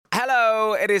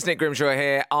it is Nick Grimshaw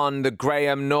here on the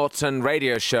Graham Norton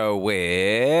radio show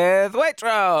with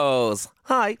Waitrose.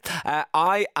 Hi.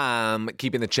 I am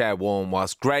keeping the chair warm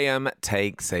whilst Graham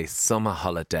takes a summer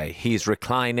holiday. He's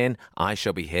reclining. I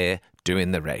shall be here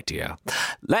doing the radio.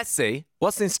 Let's see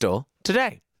what's in store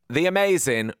today. The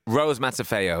amazing Rose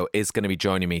Matafeo is going to be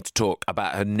joining me to talk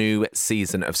about her new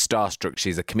season of Starstruck.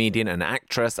 She's a comedian, an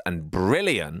actress, and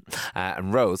brilliant.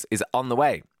 And Rose is on the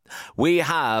way. We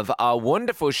have our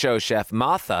wonderful show chef,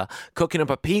 Martha, cooking up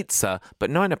a pizza, but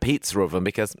not in a pizza oven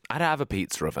because I don't have a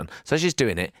pizza oven. So she's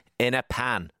doing it in a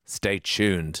pan. Stay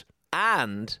tuned.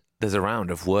 And there's a round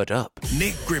of Word Up.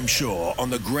 Nick Grimshaw on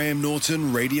the Graham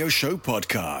Norton Radio Show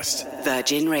podcast.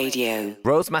 Virgin Radio.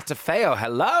 Rose Matafeo,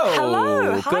 hello.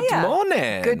 Hello. Good Hiya.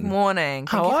 morning. Good morning.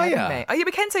 How are you? Oh, yeah,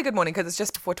 we can say good morning because it's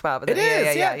just before 12. It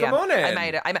is, yeah, good morning. I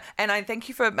made it. And I thank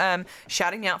you for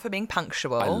shouting me out for being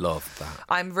punctual. I love that.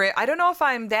 I don't know if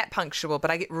I'm that punctual, but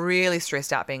I get really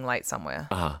stressed out being late somewhere.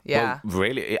 Uh-huh. Yeah. Well,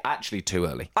 really, actually too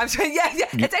early. I'm sure, yeah.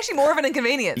 It's actually more of an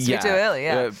inconvenience. You're too early,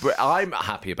 yeah. But I'm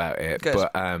happy about it. Good.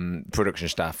 But production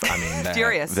staff, I mean,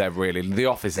 Furious. They're really, the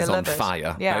office is on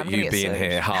fire. Yeah, at I'm gonna you get being sued.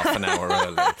 here half an hour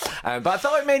early. But I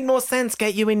thought it made more sense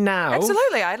get you in now.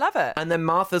 Absolutely. I love it. And then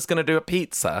Martha's going to do a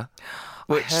pizza.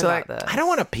 Which, heard like, about this. I don't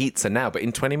want a pizza now, but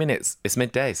in 20 minutes, it's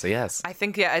midday, so yes. I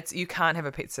think, you can't have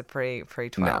a pizza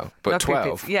pre-12. No, but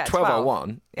 12. Yeah,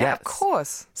 12:01. Yeah, yes. of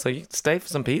course. So you stay for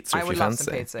some pizza if I you would love fancy.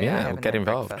 some pizza. Yeah, I we'll haven't get had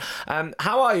involved. breakfast.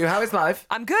 How are you? How is life?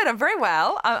 I'm good. I'm very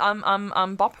well.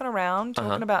 I'm bopping around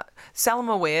talking about selling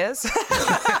my wares.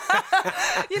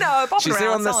 Bopping She's around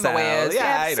here on the selling my sell. wares.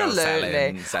 Yeah,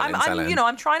 absolutely. selling.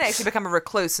 I'm trying to actually become a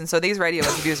recluse, and so these radio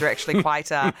interviews are actually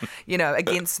quite,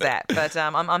 against that. But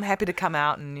I'm happy to come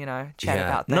out and chat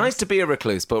about things. Nice to be a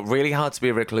recluse, but really hard to be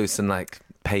a recluse and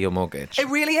pay your mortgage. It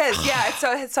really is. Yeah,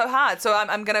 it's so hard. So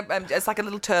I'm gonna. It's like a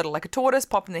little turtle, like a tortoise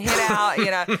popping the head out.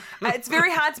 It's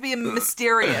very hard to be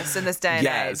mysterious in this day and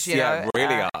age.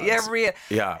 Really hard. Yeah, real.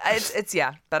 Yeah. It's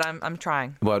but I'm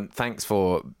trying. Well, thanks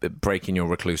for breaking your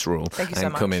recluse rule. Thank you so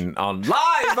and much. coming on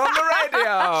live on the radio.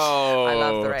 I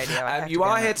love the radio. You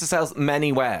are here to sell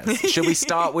many wares. Should we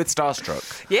start with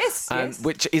Starstruck? Yes, yes.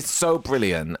 Which is so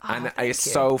brilliant and it's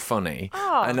you. so funny.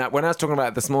 Oh. And when I was talking about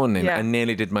it this morning, Yeah. I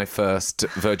nearly did my first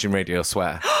Virgin Radio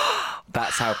swear.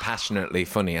 That's how passionately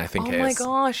funny I think it is. Oh my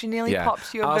gosh, you nearly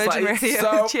popped your I was Virgin like, Radio it's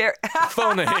so chair.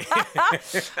 funny.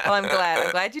 Well, I'm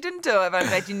glad you didn't do it, but I'm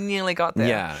glad you nearly got there.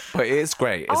 Yeah, but it is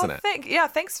great, isn't it?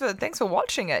 Thanks for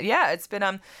watching it. Yeah, it's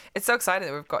been it's so exciting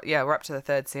that we're up to the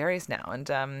third series now, and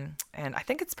I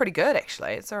think it's pretty good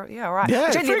actually. It's all right. Yeah,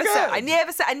 Which it's pretty good. I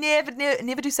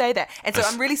never do say that, and so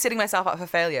I'm really setting myself up for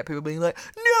failure. People being like,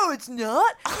 "No, it's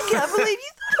not. I can't believe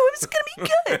you thought it was going to be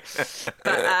good."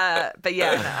 But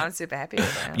yeah, no, I'm super happy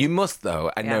with it. You must,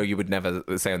 though. I know you would never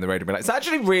say on the radio, but it's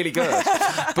actually really good.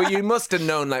 But you must have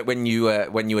known, when you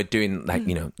were doing,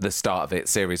 the start of it,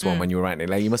 series one, when you were writing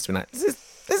it, you must have been like, this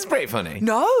is pretty funny.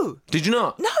 No. Did you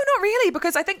not? No, not really,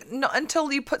 because I think not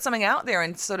until you put something out there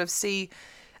and sort of see.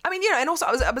 I mean, and also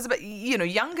I was a bit,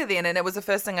 younger then, and it was the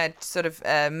first thing I'd sort of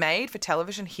made for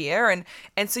television here, and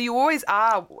so you always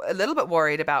are a little bit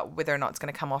worried about whether or not it's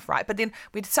going to come off right. But then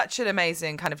we had such an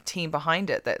amazing kind of team behind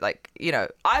it that,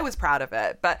 I was proud of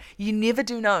it, but you never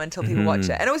do know until people watch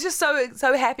it, and it was just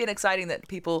so happy and exciting that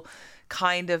people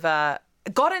kind of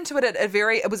got into it at a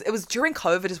very. It was during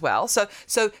COVID as well, so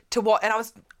to what, and I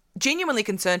was genuinely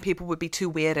concerned people would be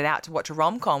too weirded out to watch a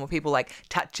rom-com with people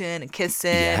touching and kissing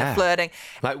and flirting.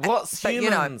 What's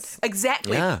humans?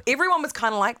 Exactly. Yeah. Everyone was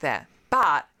kind of like that.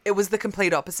 But it was the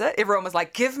complete opposite. Everyone was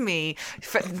like,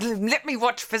 let me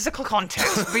watch physical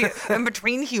contact in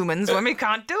between humans when we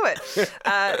can't do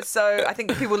it. So I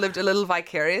think people lived a little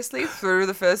vicariously through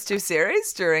the first two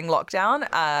series during lockdown.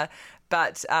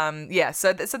 But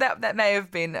so that may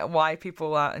have been why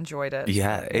people enjoyed it.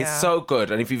 Yeah, it's so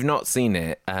good. And if you've not seen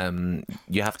it,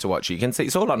 you have to watch it. You can see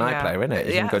it's all on iPlayer, isn't it?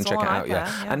 You can go and check it out. Yeah.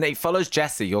 And it follows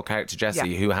Jessie, your character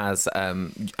Jessie, who has.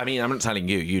 I'm not telling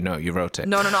you. You know, you wrote it.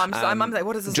 No. I'm like,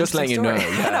 what is this? Just letting you know.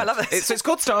 Yeah. No, I love it. It's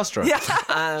called Starstruck. Yeah.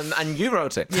 And you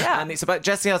wrote it. Yeah. And it's about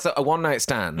Jessie has a one night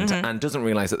stand and doesn't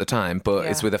realise at the time, but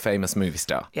it's with a famous movie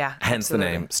star. Yeah. Hence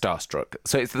absolutely. the name Starstruck.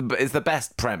 So it's the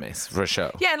best premise for a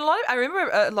show. Yeah, and I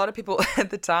remember a lot of people at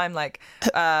the time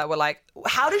were like,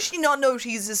 how does she not know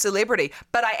she's a celebrity?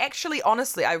 But I actually,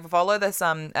 honestly, I follow this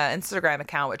Instagram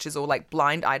account, which is all like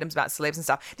blind items about celebs and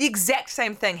stuff. The exact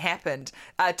same thing happened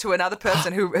to another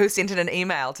person who sent in an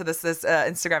email to this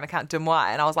Instagram account, Demois,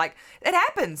 and I was like, it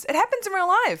happens. It happens in real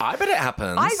life. I bet it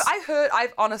happens.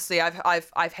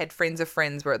 I've had friends of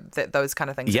friends where those kind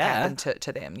of things happen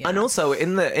to them. And also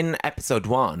in episode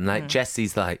 1, like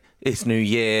Jessie's like, it's New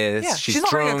Year's. Yeah. She's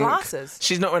not wearing her glasses.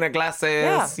 She's not wearing her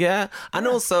glasses. Yeah. And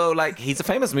also, like, he's a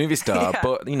famous movie star,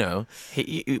 but, you know,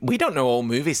 we don't know all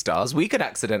movie stars. We could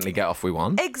accidentally get off we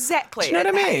want. Exactly. Do you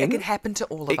know what I mean? It could happen to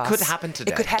all of us. It could happen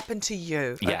today. It could happen to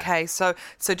you. Yeah. Okay? So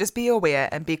just be aware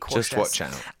and be cautious. Just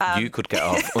watch out. You could get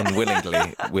off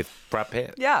unwillingly with Brad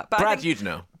Pitt. Yeah. But Brad, you'd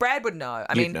know. Brad would know.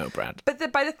 You'd know Brad. But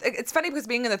it's funny because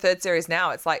being in the third series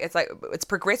now, it's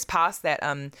progressed past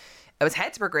that. It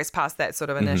had to progress past that sort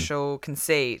of initial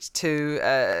conceit to.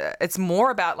 It's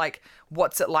more about like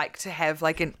what's it like to have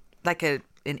like an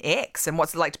ex and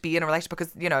what's it like to be in a relationship,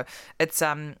 because you know it's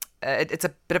a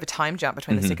bit of a time jump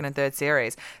between the second and third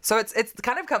series. So it's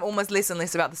kind of become almost less and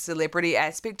less about the celebrity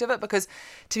aspect of it, because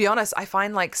to be honest, I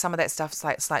find like some of that stuff's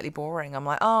like slightly boring. I'm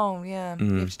like, oh yeah,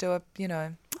 you have to do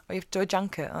we have to do a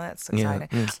junket. Oh, that's exciting.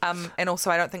 Yeah. And also,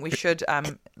 I don't think we should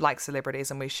like celebrities,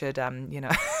 and we should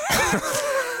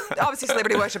obviously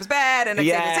celebrity worship is bad, and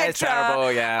it's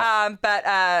terrible. Yeah.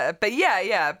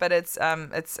 But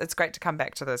it's great to come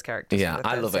back to those characters. Yeah,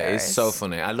 I love it. It's so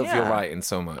funny. I love your writing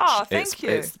so much. Oh, thank you.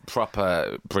 It's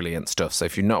proper brilliant stuff. So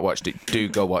if you've not watched it, do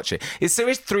go watch it. Is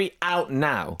series 3 out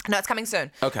now? No, it's coming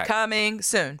soon. Okay. Coming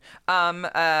soon.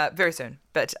 Very soon.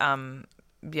 But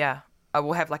yeah. I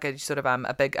will have like a sort of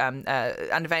a big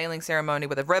unveiling ceremony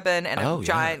with a ribbon and a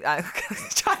giant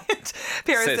giant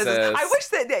pair of scissors. I wish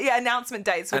that announcement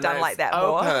dates were done like that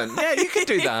more. Yeah, you could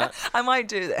do that. I might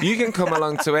do that. You can come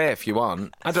along to it if you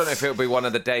want. I don't know if it'll be one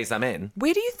of the days I'm in.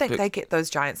 Where do you think they get those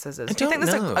giant scissors? Do you think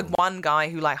there's like one guy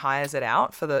who like hires it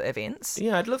out for the events?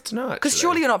 Yeah, I'd love to know, actually. Because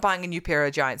surely you're not buying a new pair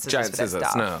of giant scissors for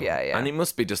that stuff. No. Yeah. And it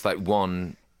must be just like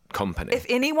one company. If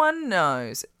anyone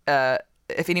knows...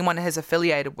 if anyone has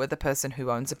affiliated with the person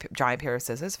who owns a giant pair of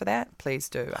scissors for that, please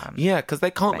do. Yeah, because they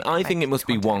can't. I think it must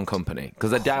be one company,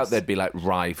 because I doubt there'd be like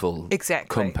rival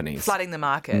companies flooding the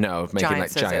market. No, making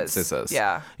like giant scissors.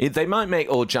 Yeah, they might make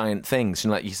all giant things.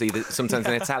 Like you see that sometimes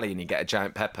in Italian, you get a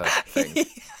giant pepper thing.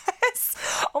 Yes.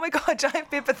 Oh my god, giant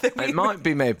pepper thing. It might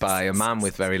be made by a man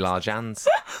with very large hands.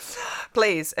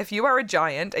 Please, if you are a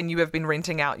giant and you have been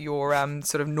renting out your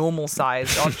sort of normal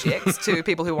sized objects to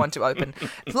people who want to open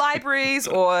libraries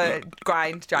or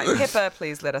grind giant pepper,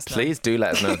 please let us know. Please do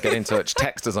let us know. Get in touch.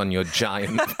 Text us on your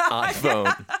giant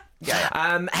iPhone.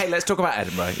 Yeah. Hey, let's talk about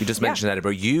Edinburgh. You just mentioned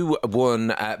Edinburgh. You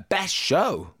won Best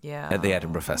Show at the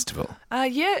Edinburgh Festival.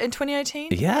 In 2018.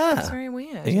 Yeah. That's very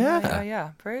weird.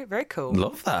 Yeah. Very, very cool.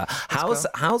 Love that.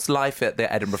 How's life at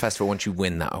the Edinburgh Festival once you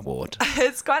win that award?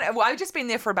 It's I've just been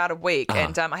there for about a week,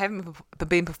 and I haven't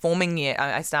been performing yet.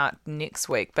 I start next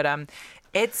week, but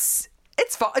it's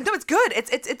fun. No, it's good.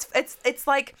 It's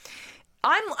like.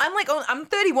 I'm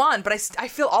 31, but I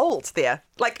feel old there.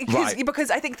 Because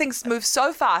I think things move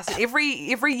so fast. And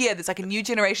every year there's like a new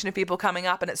generation of people coming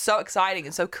up, and it's so exciting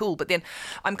and so cool. But then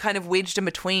I'm kind of wedged in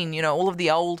between, all of the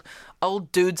old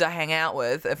dudes I hang out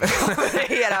with,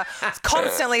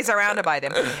 constantly surrounded by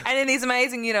them. And then these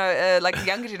amazing, like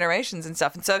younger generations and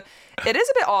stuff. And so it is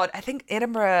a bit odd. I think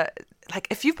Edinburgh, like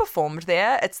if you've performed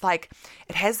there, it's like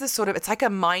it has this sort of, it's like a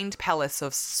mind palace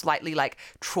of slightly like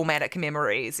traumatic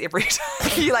memories every time.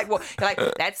 you're like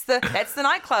that's the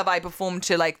nightclub I performed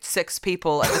to like 6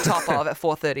 people at the top of at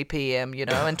 4:30 p.m. in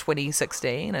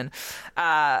 2016. And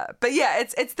but yeah,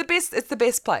 it's the best place. It's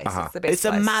the best. It's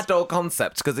a mad old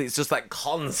concept, because it's just like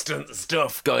constant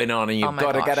stuff going on, and you've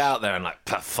got to get out there and like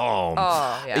perform.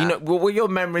 Oh yeah. What were your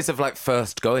memories of like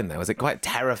first going there? Was it quite a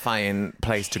terrifying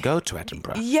place to go to,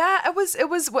 Edinburgh? Yeah, it was.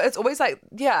 It's always like,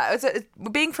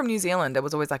 being from New Zealand, it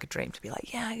was always like a dream to be like,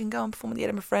 I can go and perform at the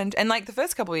Edinburgh Fringe. And like the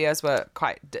first couple of years were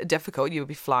quite difficult. You would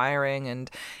be flying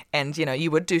and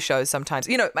you would do shows sometimes.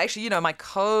 Actually, my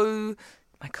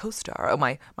co-star, or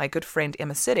my good friend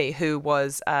Emma City, who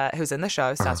was in the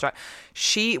show Starstruck,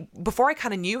 she, before I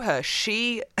kind of knew her,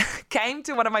 she came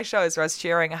to one of my shows where I was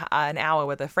sharing an hour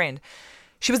with a friend.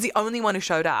 She was the only one who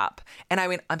showed up. And I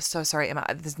went, I'm so sorry, Emma,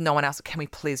 there's no one else. Can we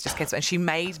please just cancel? And she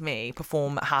made me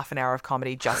perform half an hour of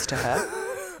comedy just to her.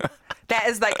 That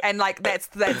is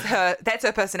that's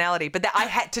her personality. But I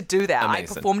had to do that. Amazing.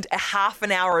 I performed a half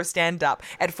an hour of stand up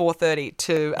at 4:30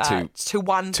 to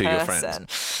one to your person.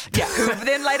 friend. Yeah, who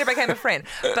then later became a friend.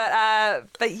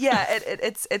 But yeah,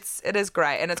 it is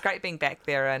great, and it's great being back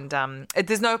there. And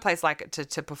there's no place like it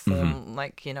to perform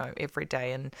every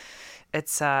day, and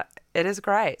it is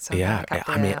great. So Yeah, I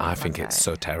I think it's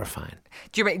so terrifying.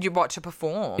 Do you watch it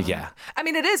perform? Yeah. I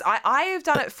mean, it is. I have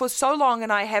done it for so long,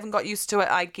 and I haven't got used to it.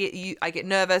 I get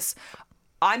nervous.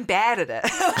 I'm bad at it.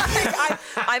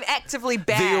 I'm actively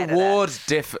bad The award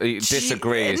at it.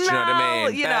 disagrees. Do you know what I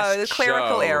mean? The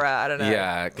clerical error. I don't know.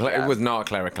 Yeah, it was not a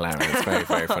clerical error. It's very,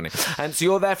 very funny. And so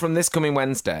you're there from this coming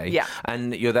Wednesday. Yeah.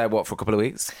 And you're there, what, for a couple of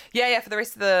weeks? Yeah, for the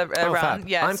rest of the Oh, run. fab.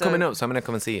 Yeah, I'm coming up, so I'm going to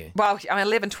come and see you. Well, I'm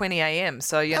 11:20 a.m.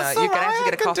 So That's you're all gonna have to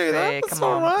right, get a I can coffee. do that. That's Come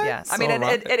on, all right. yeah. That's I mean, all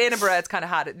right. at Edinburgh, it's kind of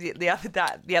hard.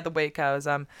 The other week, I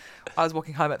was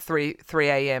walking home at 3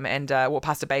 a.m. and walked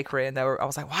past a bakery, and I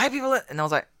was like, "Why are people?" And I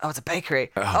was like, "Oh, it's a bakery.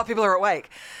 Oh, people are awake."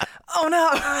 Oh no!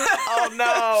 Oh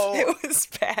no! It was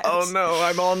bad. Oh no,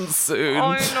 I'm on soon.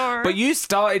 I know. But you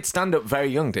started stand up very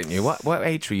young, didn't you? What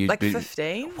age were you? Like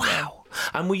 15. Wow.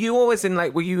 And were you always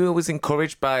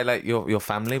encouraged by like your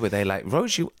family? Were they like,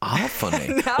 Rose, you are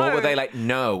funny? No. Or were they like,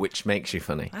 no, which makes you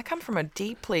funny? I come from a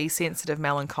deeply sensitive,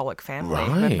 melancholic family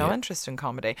Right. with no interest in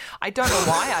comedy. I don't know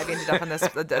why I've ended up in this.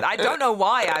 I don't know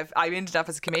why I've ended up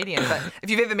as a comedian. But if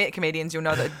you've ever met comedians, you'll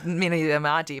know that many of them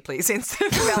are deeply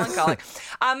sensitive and melancholic.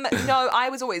 No, I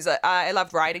was always. I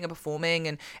loved writing and performing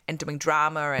and doing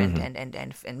drama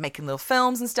and making little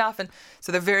films and stuff. And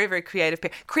so they're very, very creative.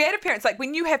 Creative parents, like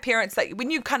when you have parents, like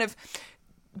when you kind of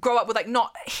grow up with like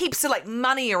not heaps of like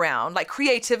money around, like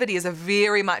creativity is a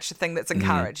very much a thing that's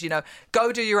encouraged.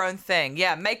 Go do your own thing.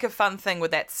 Yeah, make a fun thing with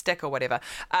that stick or whatever.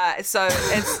 So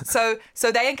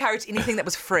they encouraged anything that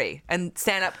was free, and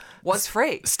stand up was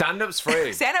free. Stand-up's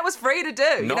free. Stand up was free to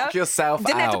do. Knock yourself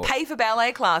Didn't have out. to pay for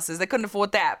ballet classes. They couldn't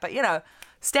afford that. But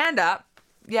stand up,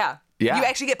 yeah. Yeah. You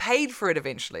actually get paid for it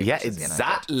eventually. Yeah, which is,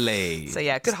 exactly. So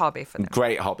yeah, good hobby for them.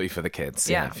 Great hobby for the kids.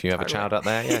 Yeah. Yeah, If you have totally. a child out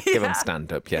there, give them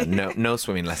stand-up. Yeah, no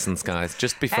swimming lessons, guys.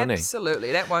 Just be funny.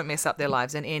 Absolutely. That won't mess up their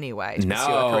lives in any way to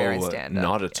pursue a career in No, stand-up.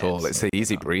 not at all. It's Absolutely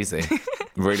easy not. breezy.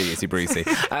 Really easy breezy.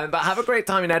 But have a great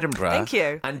time in Edinburgh. Thank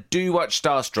you. And do watch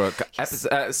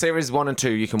Starstruck. Series 1 and 2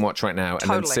 you can watch right now. And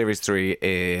then Totally. Series 3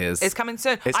 is... It's coming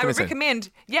soon. It's I coming would soon. recommend,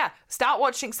 start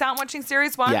watching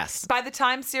series 1. Yes. By the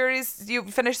time you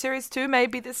finish series 2,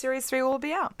 maybe the series 3 will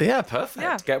be out. Yeah, perfect.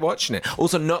 Yeah. Get watching it.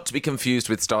 Also, not to be confused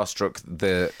with Starstruck,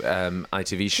 the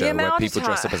ITV show where amount of people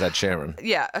dress time- up as Ed Sheeran.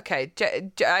 Yeah, okay.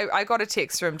 I got a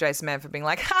text from Jason Manford being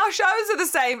like, our shows are the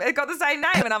same. It got the same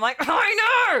name. And I'm like,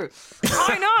 I know.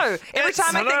 Every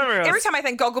time I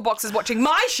think Gogglebox is watching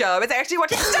my show, it's actually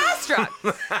watching Starstruck.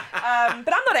 But I'm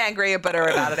not angry or bitter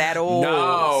about it at all.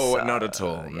 No, So, not at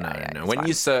all. yeah, No. it's When fine.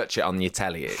 you search it on your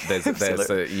telly,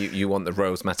 you want the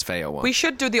Rose Matafeo one. We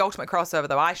should do the ultimate crossover,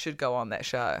 though. I should go on that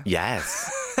show. Yes.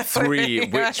 3.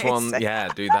 Which one? Yeah,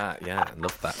 do that. Yeah,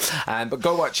 love that. But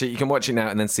go watch it. You can watch it now,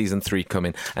 and then season 3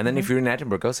 coming. And then if you're in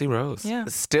Edinburgh, go see Rose. Yeah.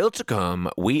 Still to come,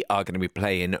 we are going to be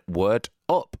playing Word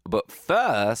Up. But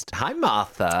first, hi,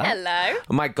 Martha. Hello.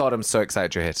 Oh my God, I'm so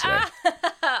excited you're here today.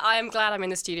 I am glad I'm in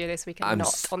the studio this week and I'm not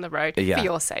s- on the road Yeah. for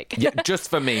your sake. Yeah, just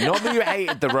for me. Not that you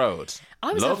hated the road.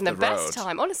 I was Love having the best road.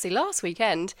 time. Honestly, last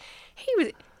weekend, he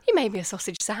made me a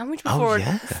sausage sandwich Oh,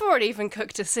 yeah. before I'd even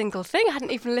cooked a single thing. I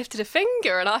hadn't even lifted a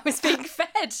finger and I was being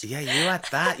fed. Yeah, you had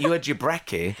that. You had your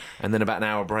brekkie, and then about an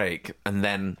hour break, and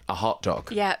then a hot dog.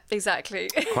 Yeah, exactly.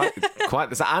 Quite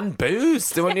this, and booze.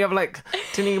 Didn't you have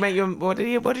Didn't you make your? What did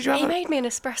you have? He made me an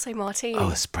espresso martini. Oh,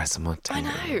 espresso martini. I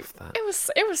know. love that.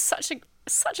 It was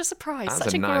such a surprise. That's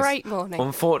such a nice- great morning.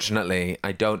 Unfortunately,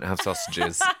 I don't have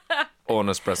sausages or an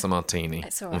espresso martini.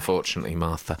 It's all right. Unfortunately,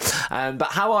 Martha. But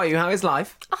how are you? How is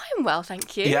life? I'm well,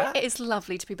 thank you. Yeah? It is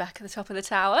lovely to be back at the top of the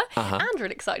tower and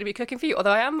really excited to be cooking for you.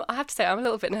 Although I have to say, I'm a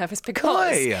little bit nervous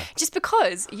because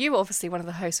you obviously one of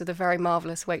the hosts of the very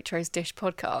marvellous Waitrose Dish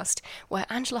podcast where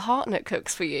Angela Hartnett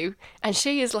cooks for you. And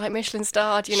she is like Michelin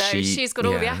starred, she's got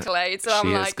all the accolades. So I'm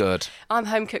she is like, good. I'm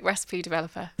home cook recipe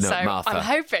developer. No, so Martha, I'm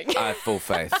hoping. I have full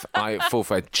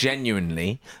faith.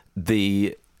 Genuinely,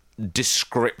 the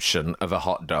description of a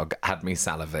hot dog had me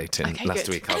salivating Okay, last good.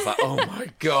 week. I was like, oh my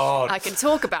God. I can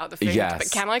talk about the food, Yes.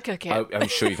 but can I cook it? I'm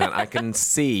sure you can. I can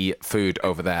see food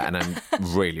over there, and I'm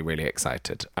really, really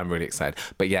excited.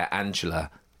 But yeah, Angela,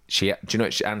 do you know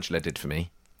what Angela did for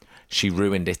me? She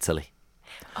ruined Italy.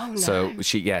 Oh, no. So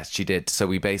she did. So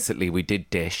we did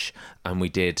Dish, and we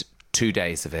did 2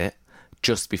 days of it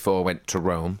just before I went to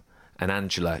Rome. and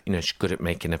Angela, she's good at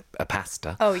making a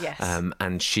pasta. Oh, yes.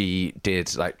 And she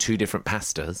did like 2 different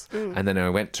pastas. And then I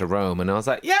went to Rome and I was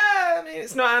like,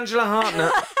 it's not Angela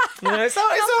Hartnett. It's all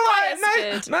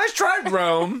right. Nice try,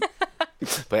 Rome.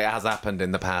 But it has happened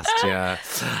in the past, yeah.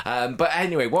 But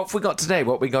anyway, what have we got today?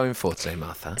 What are we going for today,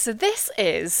 Martha? So this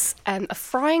is a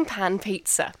frying pan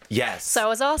pizza. Yes. So I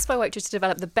was asked by waitress to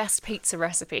develop the best pizza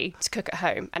recipe to cook at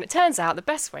home. And it turns out the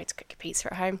best way to cook a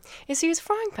pizza at home is to use a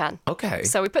frying pan. Okay.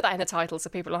 So we put that in the title so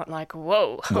people aren't like,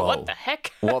 whoa. What the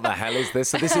heck? What the hell is this?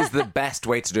 So this is the best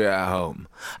way to do it at home.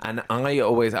 And I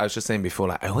was just saying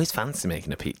before, I always fancy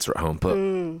making a pizza at home, but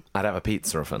I'd have a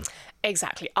pizza oven.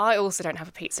 Exactly. I also don't have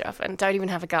a pizza oven, don't even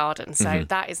have a garden, so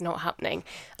that is not happening.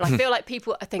 And I feel like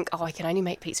people think, I can only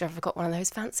make pizza if I've got one of those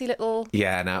fancy little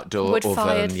an outdoor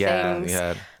wood-fired oven. things.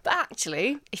 Yeah. But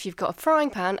actually, if you've got a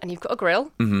frying pan and you've got a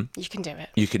grill, you can do it.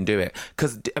 You can do it.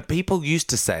 Because people used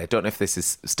to say, I don't know if this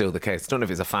is still the case, I don't know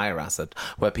if it's a fire hazard,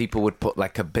 where people would put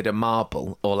like a bit of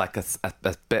marble or like a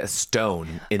bit of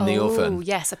stone in the oven. Oh,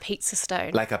 yes, a pizza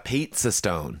stone. Like a pizza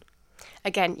stone.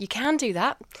 Again, you can do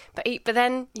that, but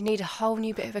then you need a whole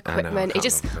new bit of equipment.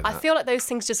 I feel like those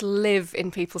things just live in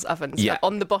people's ovens, like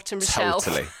on the bottom shelf.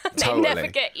 Totally. They never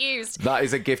get used. That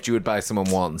is a gift you would buy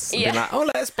someone once. And be like,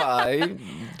 let's buy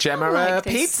Gemma a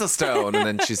pizza stone. And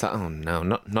then she's like, oh no,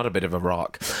 not a bit of a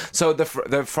rock. So the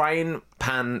frying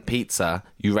pan pizza,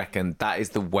 you reckon that is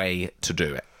the way to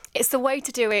do it? It's the way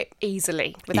to do it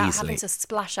easily without having to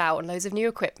splash out on loads of new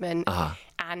equipment.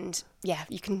 And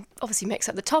you can obviously mix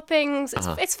up the toppings.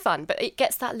 It's fun, but it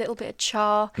gets that little bit of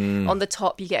char on the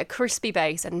top. You get a crispy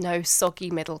base and no soggy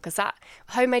middle, because that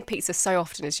homemade pizza so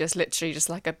often is just literally just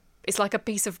like it's like a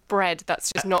piece of bread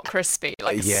that's just not crispy,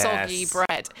 like soggy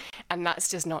bread, and that's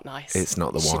just not nice. It's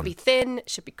not the one. It should be thin, it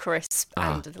should be crisp,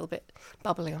 and a little bit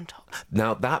bubbly on top.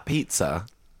 Now that pizza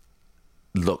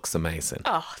looks amazing.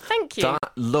 Oh, thank you.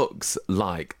 That looks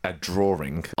like a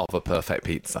drawing of a perfect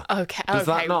pizza. Okay, Does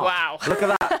that not? Wow. Look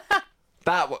at that.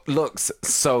 That looks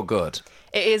so good.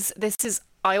 It is.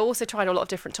 I also tried a lot of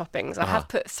different toppings. I have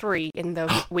put 3 in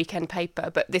the weekend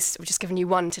paper, but we're just giving you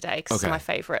one today because it's my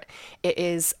favourite. It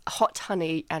is hot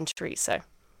honey and chorizo.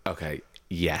 Okay,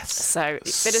 yes. So a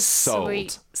bit of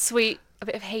sweet, a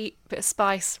bit of heat, a bit of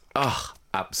spice. Oh,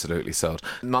 absolutely sold.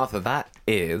 Martha, that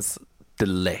is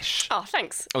delish. Oh,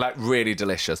 thanks. Like really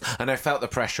delicious. And I felt the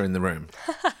pressure in the room.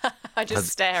 I just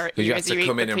stare at you as you eat the pizza. You have to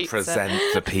come in and present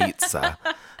the pizza.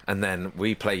 And then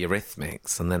we play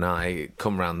Eurythmics, and then I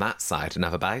come round that side and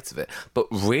have a bite of it. But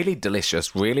really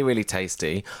delicious, really, really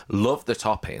tasty. Love the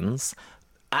toppings.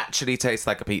 Actually tastes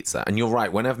like a pizza. And you're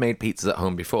right, when I've made pizzas at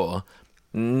home before,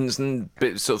 it's a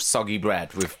bit sort of soggy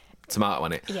bread with tomato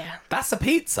on it. Yeah. That's a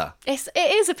pizza. It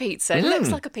is a pizza. It looks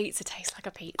like a pizza, tastes like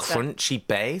a pizza. Crunchy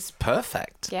base,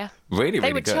 perfect. Yeah. Really, really good.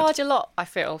 They would charge a lot, I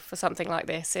feel, for something like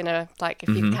this. If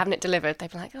you're having it delivered, they'd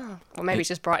be like, well, maybe it's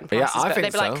just Brighton prices, I but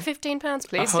think they'd be like, £15,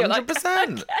 please. 100%. You're like,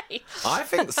 okay. I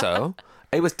think so.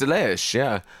 It was delish,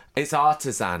 yeah. It's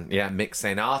artisan. Yeah,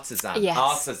 mixing artisan. Yes.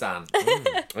 Artisan.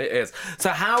 It is.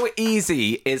 So how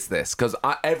easy is this? Because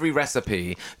every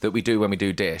recipe that we do when we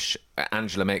do dish,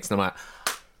 Angela makes, and I'm like,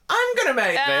 I'm going to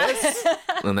make this.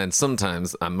 And then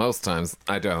sometimes, and most times,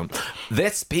 I don't.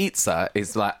 This pizza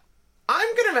is like,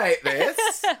 I'm going to make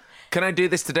this. Can I do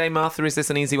this today, Martha? Is this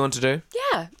an easy one to do?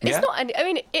 Yeah. It's not. I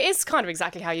mean, it is kind of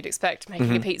exactly how you'd expect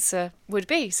making a pizza would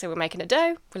be. So we're making a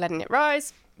dough, we're letting it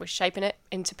rise, we're shaping it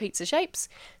into pizza shapes,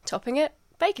 topping it,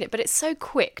 baking it. But it's so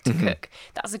quick to cook.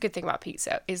 That's a good thing about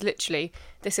pizza, is literally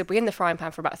this will be in the frying pan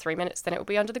for about 3 minutes, then it will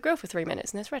be under the grill for 3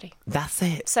 minutes, and it's ready. That's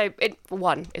it. So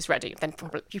one is ready, then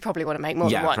you probably want to make more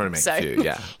than one. Probably make so a few,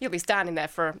 yeah. You'll be standing there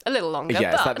for a little longer.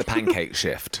 Yeah, it's but... like the pancake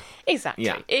shift. Exactly.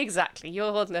 Yeah. Exactly.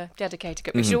 You're the dedicated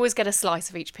cook. You should always get a slice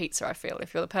of each pizza, I feel,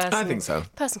 if you're the person. I think so.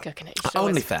 Person cooking it. You should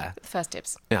Only always fair. get the first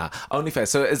dibs. Yeah, only fair.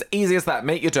 So as easy as that.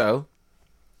 Make your dough,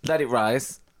 let it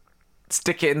rise,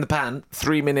 stick it in the pan,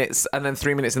 3 minutes, and then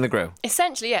 3 minutes in the grill.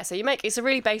 Essentially, yeah. So it's a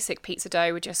really basic pizza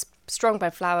dough with just strong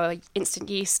bread flour, instant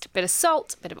yeast, bit of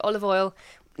salt, bit of olive oil,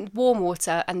 warm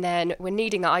water, and then we're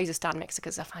kneading that. I use a stand mixer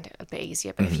because I find it a bit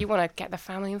easier. But if you want to get the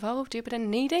family involved, do a bit of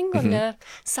kneading on a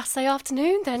Saturday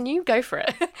afternoon, then you go for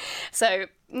it. So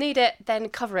knead it, then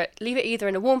cover it, leave it either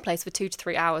in a warm place for 2 to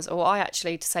 3 hours, or I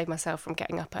actually, to save myself from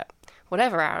getting up at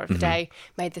whatever hour of the day,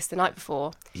 made this the night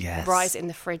before. Yes. Rise it in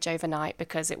the fridge overnight,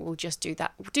 because it will just do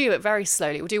that. Do it very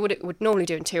slowly. It will do what it would normally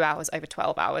do in 2 hours over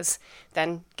 12 hours.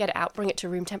 Then get it out, bring it to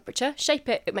room temperature, shape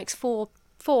it. It makes four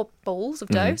 4 balls of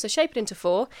dough, so shape it into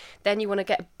 4. Then you want to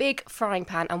get a big frying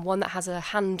pan and one that has a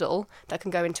handle that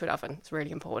can go into an oven. It's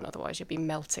really important, otherwise you'll be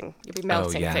melting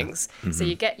things. So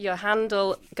you get your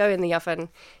handle, go in the oven,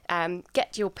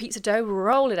 get your pizza dough,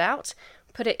 roll it out,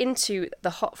 put it into the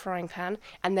hot frying pan,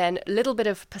 and then a little bit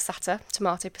of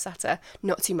tomato passata,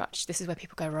 not too much. This is where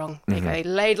people go wrong. They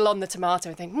ladle on the tomato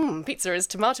and think, pizza is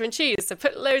tomato and cheese, so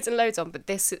put loads and loads on, but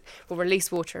this will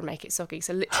release water and make it soggy.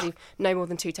 So literally no more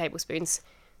than 2 tablespoons.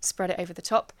 Spread it over the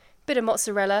top. Bit of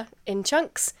mozzarella in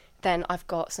chunks. Then I've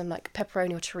got some like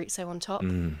pepperoni or chorizo on top.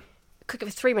 Cook it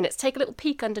for 3 minutes. Take a little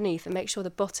peek underneath and make sure the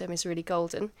bottom is really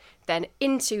golden. Then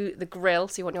into the grill,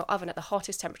 so you want your oven at the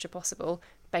hottest temperature possible,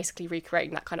 basically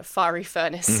recreating that kind of fiery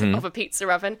furnace of a pizza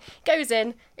oven. Goes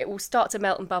in, it will start to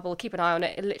melt and bubble. Keep an eye on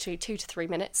it in literally 2 to 3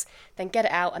 minutes. Then get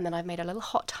it out, and then I've made a little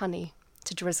hot honey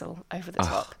to drizzle over the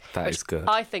top. That is good.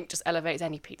 I think just elevates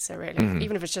any pizza, really.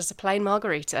 Even if it's just a plain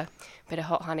margarita, a bit of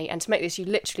hot honey. And to make this, you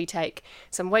literally take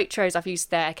some Waitrose, I've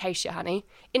used their acacia honey,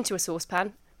 into a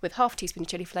saucepan with half a teaspoon of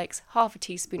chilli flakes, half a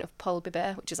teaspoon of Pol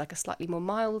Biber, which is like a slightly more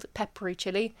mild, peppery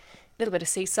chilli, a little bit of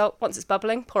sea salt. Once it's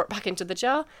bubbling, pour it back into the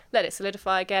jar, let it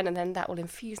solidify again, and then that will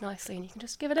infuse nicely, and you can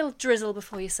just give it a little drizzle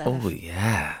before you serve. Oh,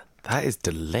 yeah. That is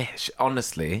delish.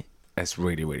 Honestly, it's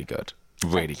really, really good.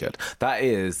 Really good. That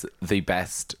is the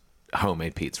best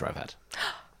homemade pizza I've had.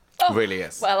 Oh, really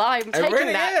is. Well, I'm taking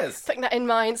really that, is. putting that in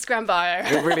my Instagram bio.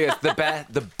 It really is the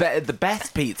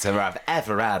best pizza I've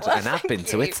ever had, and I've been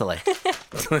to Italy.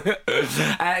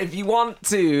 If you want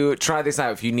to try this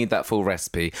out, if you need that full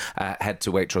recipe, head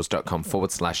to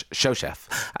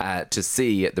waitrose.com/showchef to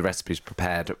see the recipes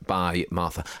prepared by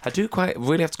Martha. I do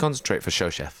really have to concentrate for Show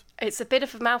Chef. It's a bit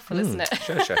of a mouthful, isn't it?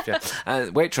 Show Chef, yeah.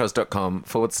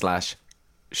 waitrose.com/showchef.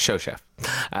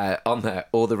 On there,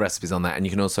 all the recipes on there, and you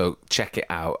can also check it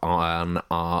out on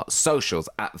our socials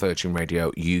at Virgin Radio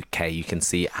UK. You can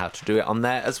see how to do it on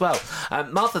there as well.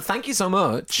 Martha, thank you so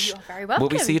much. You're very welcome. Will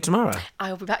we see you tomorrow? I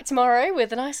will be back tomorrow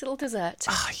with a nice little dessert.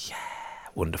 Oh, yeah.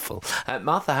 Wonderful.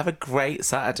 Martha, have a great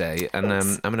Saturday, and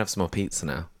I'm going to have some more pizza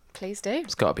now. Please do.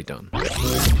 It's got to be done.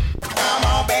 Come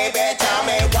on, baby, tell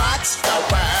me what's the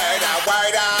word up.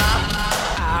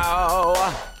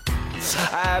 Ow.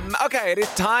 Okay, it is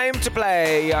time to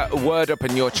play Word Up,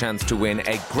 and your chance to win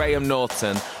a Graham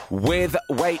Norton with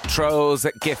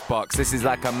Waitrose gift box. This is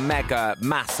like a mega,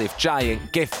 massive,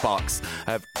 giant gift box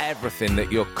of everything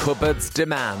that your cupboards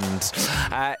demand.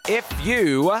 If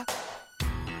you...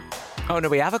 Oh, no,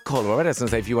 we have a caller already. I was going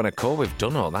to say, if you want to call, we've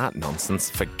done all that nonsense.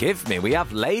 Forgive me. We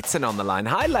have Leighton on the line.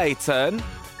 Hi, Leighton.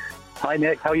 Hi,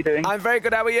 Nick. How are you doing? I'm very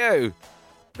good. How are you?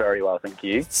 Very well, thank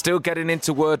you. Still getting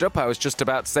into Word Up. I was just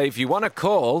about to say, if you want to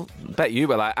call, bet you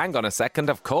were like, hang on a second,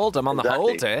 I've called him on the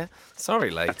hold here.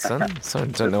 Sorry, Leighton. Sorry,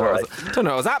 don't know what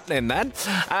was happening then.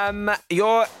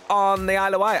 You're on the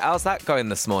Isle of Wight. How's that going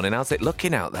this morning? How's it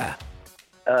looking out there?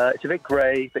 It's a bit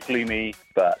grey, a bit gloomy,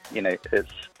 but, you know,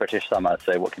 it's British summer,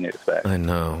 so what can you expect? I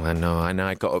know.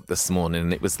 I got up this morning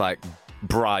and it was like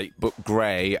bright but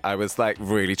grey. I was like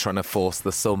really trying to force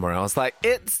the summer. I was like,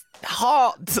 it's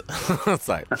hot. It's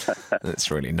like, it's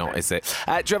really not, is it?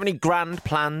 Do you have any grand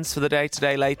plans for the day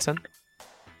today, Leighton?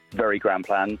 Very grand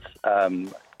plans.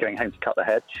 Going home to cut the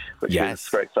hedge, which is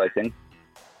very exciting.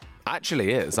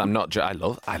 Actually is. I'm not. I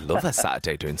love a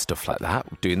Saturday doing stuff like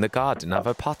that. Doing the garden, have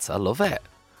a pot. I love it.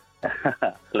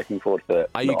 Looking forward to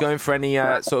it. Are you going for any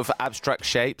sort of abstract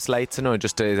shapes, Leighton, or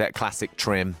just a classic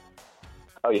trim?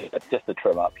 Oh yeah, just a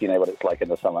trim up. You know what it's like in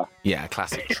the summer. Yeah,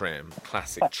 classic trim.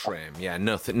 Yeah,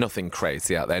 nothing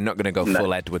crazy out there. Not going to go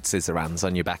full Edward Scissorhands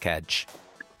on your back edge.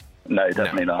 No,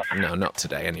 definitely not. No, not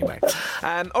today anyway.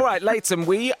 All right, Leighton,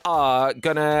 we are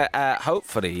going to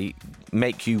hopefully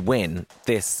make you win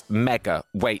this mega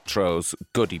Waitrose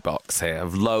goodie box here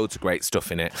of loads of great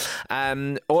stuff in it.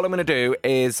 All I'm going to do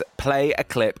is play a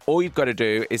clip. All you've got to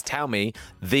do is tell me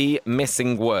the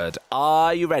missing word.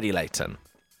 Are you ready, Leighton?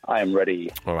 I am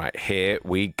ready. All right, here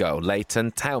we go.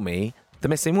 Leighton, tell me the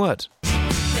missing word.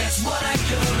 That's what I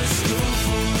go to school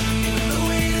for. The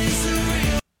way this is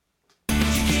real.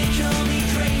 You can't call me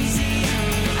crazy.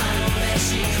 I know that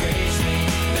she craves me.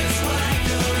 That's what I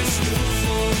go to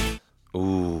school for.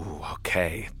 Ooh,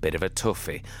 okay. Bit of a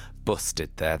toughie. Busted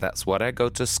there. That's what I go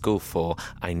to school for.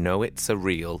 I know it's a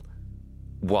real...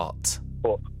 What?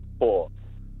 Or.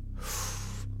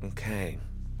 Okay.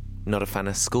 Not a fan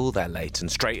of school there, Leighton.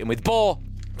 Straight in with bore.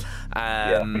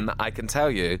 I can tell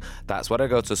you, that's what I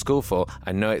go to school for.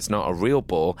 I know it's not a real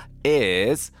bore.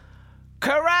 Is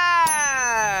correct!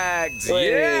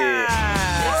 Yeah!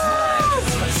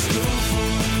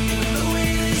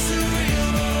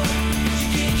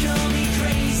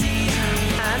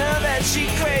 I know that she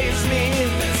craves me.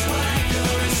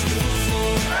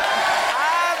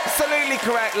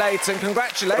 correct, Leighton.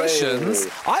 Congratulations.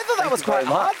 Hey. I thought that was you quite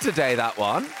very hard much. today, that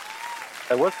one.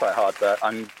 It was quite hard, but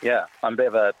I'm a bit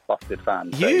of a busted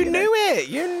fan. So, You know. knew it.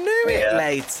 You knew it, Yeah.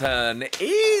 Leighton.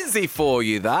 Easy for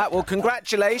you, that. Well,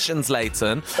 congratulations,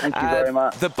 Leighton. Thank you very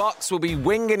much. The box will be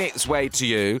winging its way to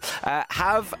you.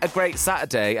 Have a great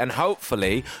Saturday, and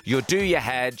hopefully you'll do your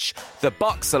hedge, the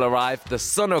box will arrive, the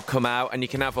sun will come out, and you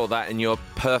can have all that in your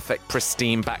perfect,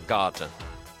 pristine back garden.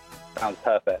 Sounds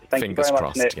perfect. Thank Fingers you very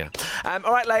crossed, much, yeah. Nick.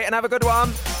 All right, Leighton, have a good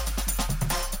one.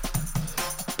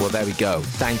 Well, there we go.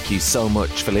 Thank you so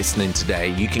much for listening today.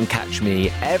 You can catch me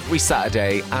every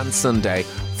Saturday and Sunday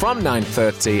from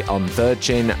 9:30 on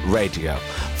Virgin Radio.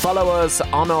 Follow us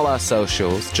on all our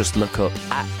socials. Just look up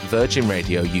at Virgin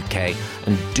Radio UK.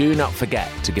 And do not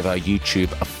forget to give our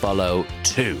YouTube a follow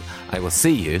too. I will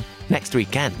see you next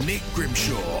weekend. Nick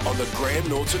Grimshaw on the Graham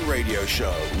Norton Radio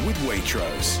Show with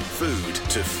Waitrose. Food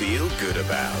to feel good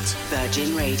about.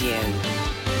 Virgin Radio.